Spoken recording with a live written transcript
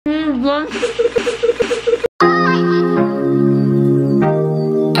Welcome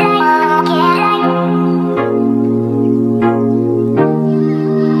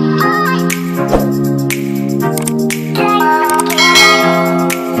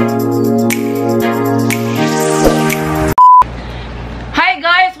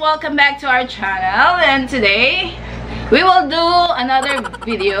back to our channel, and today we will do another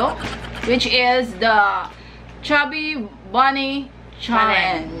video, which is the Chubby Bunny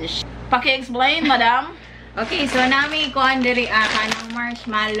Challenge. Paki-explain, madam. Okay, so nami ko andiri kanang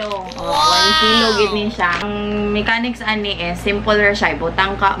marshmallow. 1 kilo gid ni siya. Ang mechanics ani simple ra siya.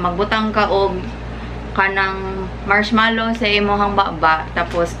 Magbutang ka og kanang marshmallow sa imong baba,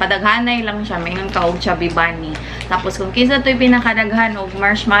 tapos padaghanay lang siya, mingon ka og Chubby Bunny. Tapos kung kinsa to'y pinakadaghan og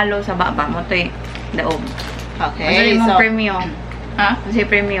marshmallow sa baba mo to'y daog. Okay, so premium. Ha? Kasi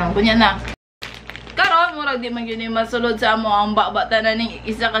premium. Kunya na. Karon murag di man gyud masulod sa amo ang baba tanan ning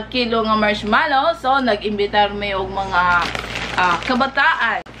 1 kilo nga marshmallow. So nag-imbitar mi og mga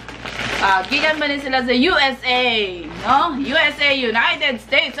kabataan. Gikan man sila sa USA, no? USA, United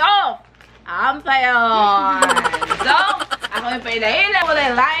States of Ampayon. So, ako yung pailahila.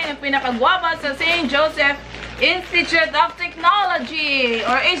 Wala line ang pinakagwapa sa St. Joseph Institute of Technology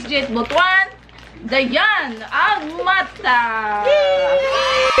or SJT Butuan. Dayan ang mata.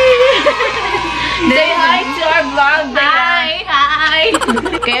 Say hi to our vlog. Hi!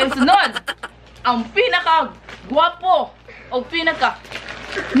 Kaya sunod, ang pinakagwapo o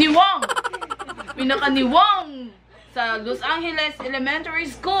pinaka-niwang sa Los Angeles Elementary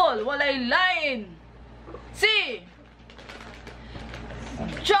School, walay line, si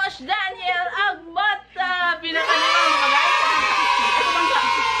Josh Daniel Agmata. Pinakaniwang mga guys.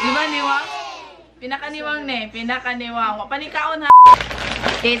 Di ba niwang? Pinakaniwang ne, pinakaniwang. Panikaon ha.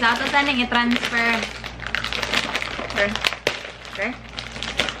 Okay, so ato taning i-transfer. Okay?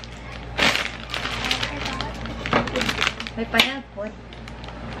 May panelpot.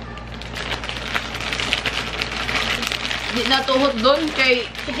 Di na tuhot doon kay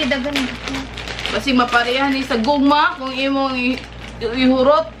Sige, dagan. kasi maparehan ni sa gugma kung imong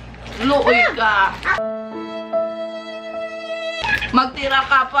ihurot, luoy ka. Magtira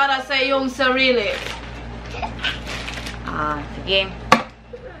ka para sa iyong sarili. Sige.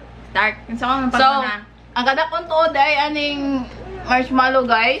 Start. So, ang kadakon tuod ay aning marshmallow,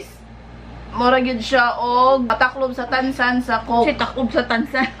 guys. Mura gyud siya og taklob sa tansan sa coke. Kasi taklob sa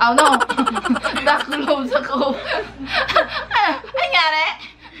tansan. Oh no. Taklob sa coke. Ay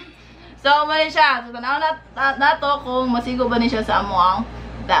ngare. So, mali siya. So, tanaw nato kung masigo ba ni siya sa amuang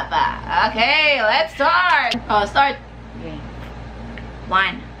dapa. Okay, let's start. Oh, start. Okay.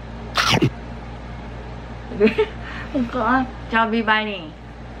 1. Chubby Bunny.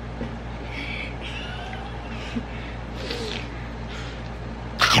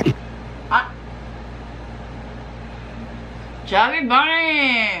 Chubby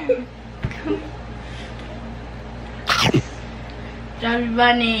Bunny! Chubby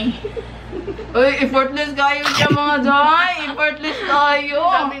Bunny! Uy, effortless kayo siya mga Joy! Effortless kayo!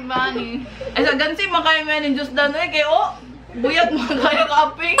 Chubby Bunny! Ay, sa gansi makain mo yan yung Diyos danoy kayo, buyat mo kayo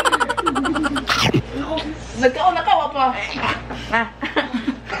kaping! Nagkaon na kawa pa!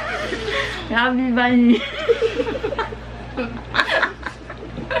 Chubby Bunny!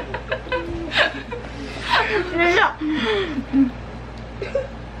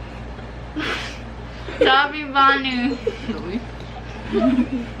 Chubby Bunny.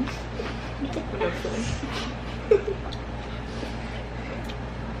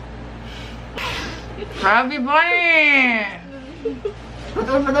 Chubby Bunny.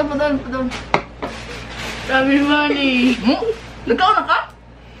 Padol. Chubby Bunny. Nagkaon na ka?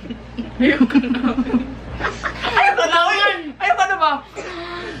 Ayoko na ba?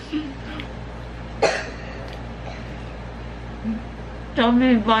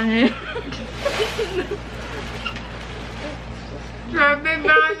 Chubby Bunny. Chubby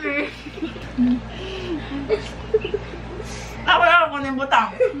Bunny. Wala ako ng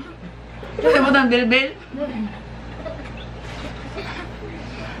butang. Kasi butang bilbil.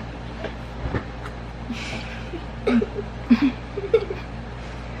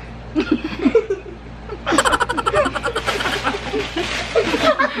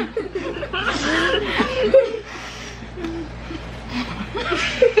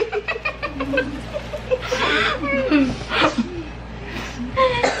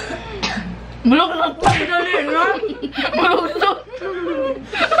 Bulok pa dali, no? Bulok.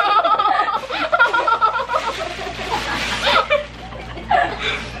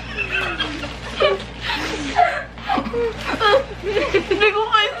 Hindi ko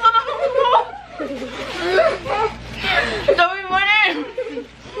kayo sarap mo. Chubby Bunny.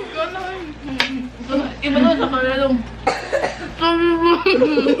 ba doon sa kalalong?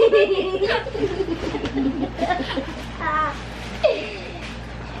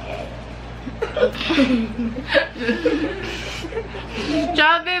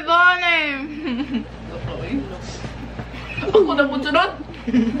 Chubby Bonnie! Ako na po sunod.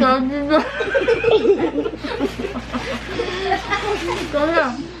 Chubby Bonnie!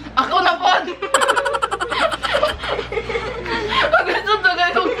 Ako na po. Gusto na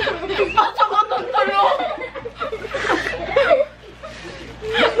kayo. Pasok ko itong tulo.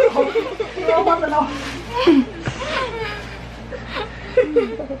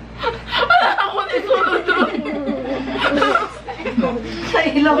 Ako na isunod doon. Sa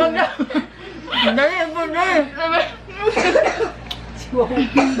ilaw na. Dali po, dali!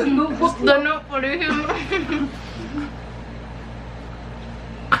 Gusto na po rin.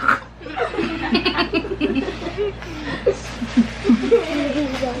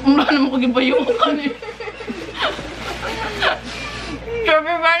 Wala naman kagibayukan eh.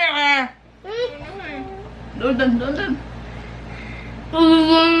 Chubby Bonnie ka! Doon.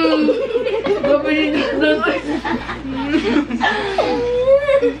 Gabi doon.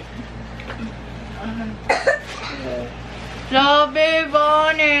 Chubby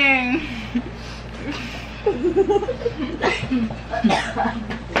Bonnie!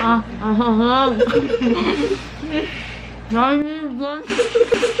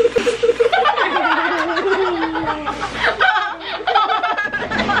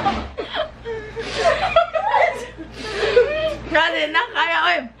 Kasi na, kaya ko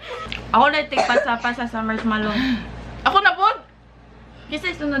eh. Ako na tigpasa-pasa sa marshmallow. Ako na po.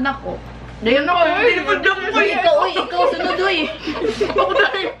 Kasi sunod ako. Dayan ako eh. Hindi po dyan ko eh. Ikaw sunod eh. Ako na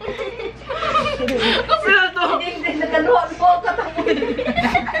eh. Kasi na to. Hindi, nagaluhan po ako katapos.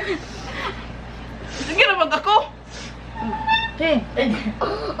 Sige na mag ako. Hey.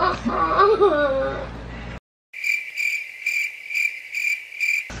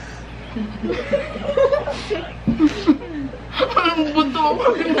 Anong bunto ako?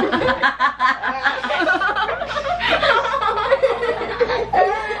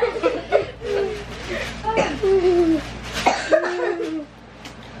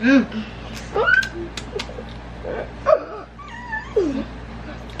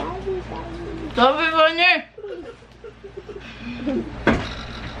 Sabi ba niya?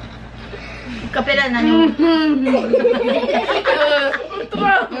 Kapila na niyo. Ito.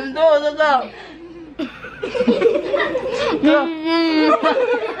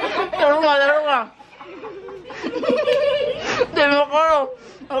 Laro ka. Demo ko.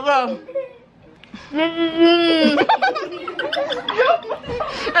 Ako.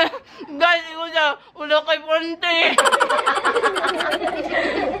 Guys, ikaw siya. Ulo kay Ponte.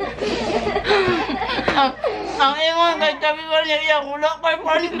 Ang ingon kay Chubby ba niya iya. Ulo kay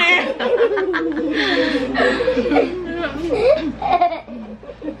Ponte.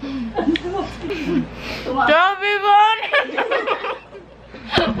 Chubby ba niya?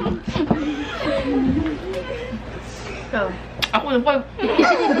 Ako na pa.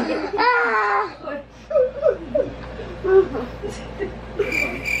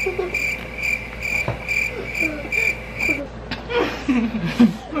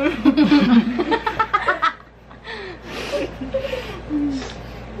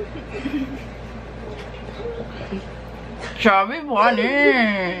 Chubby ba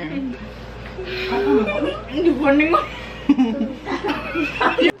niya? Hindi ba niya?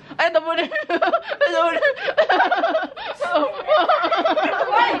 Ay, tabo niya.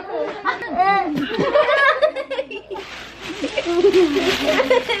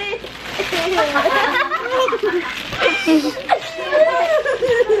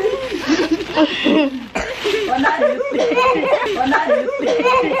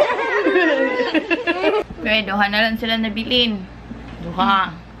 Pwede, duha na lang sila nabilin.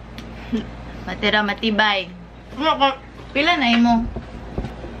 Duha. Matira matibay. Pila na mo?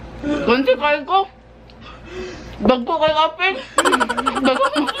 Kunti kayo ko. Dagko kay Apeng. Dagko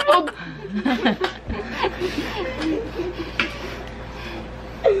maksod.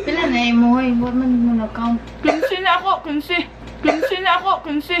 Pila na mo? Hoy, huwag man mo na-count. Kunsi na ako.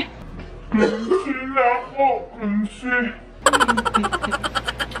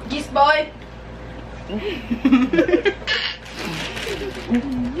 Kiss boy.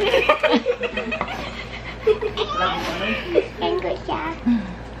 Tengok siya.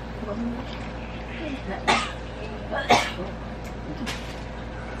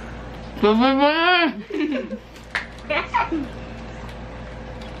 Sabi ba niya?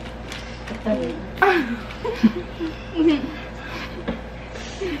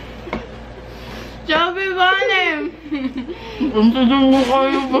 Chubby ba niya? Ang sadang mo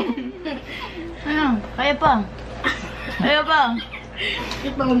kayo ba? Ano? Kaya pa. Kaya pa.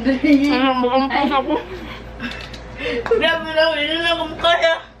 Ito ang dali. Ano mo ang puso ko? Grabe lang, hindi na ako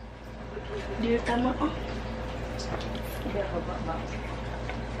kaya. Hindi tama ko.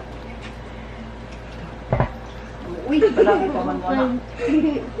 Uy, palagi pa man wala.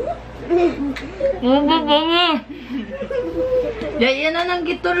 Yan na nang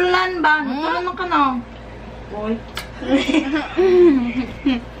gitulan ba? Natulan na ka na. Uy.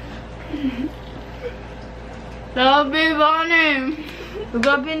 Sabi ba ni?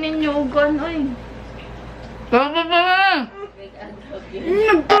 Gabi ninyo ugan, oy. Sabi ba ni?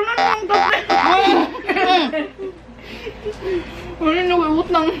 Nagtulan ng kape. Ano nawiwot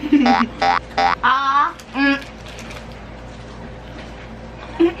ng... Ah?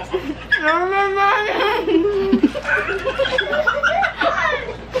 Sabi ba ni?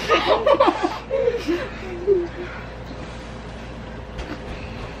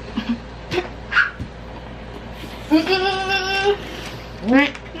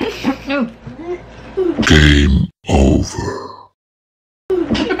 Game over.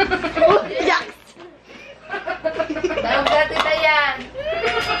 Daog dati tayan.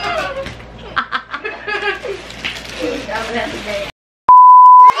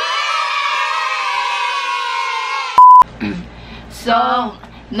 So,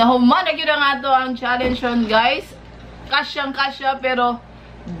 nahuman na yun ang ato ang challenge yun, guys. Kasyang-kasya, pero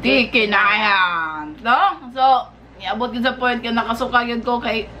di kinayan. No? So, iabot yun sa point ka nakasuka yun ko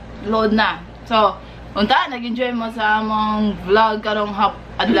kay load na. So, unta, nag-enjoy mo sa among vlog karong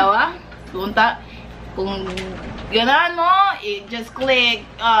adlaw. Unta, kung ganahan mo, just click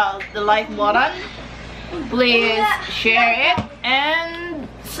the like button. Please share it and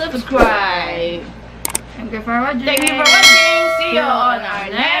subscribe. Thank you for watching. Thank you for watching. See you on our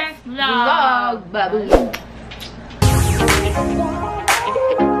next vlog. Bye-bye.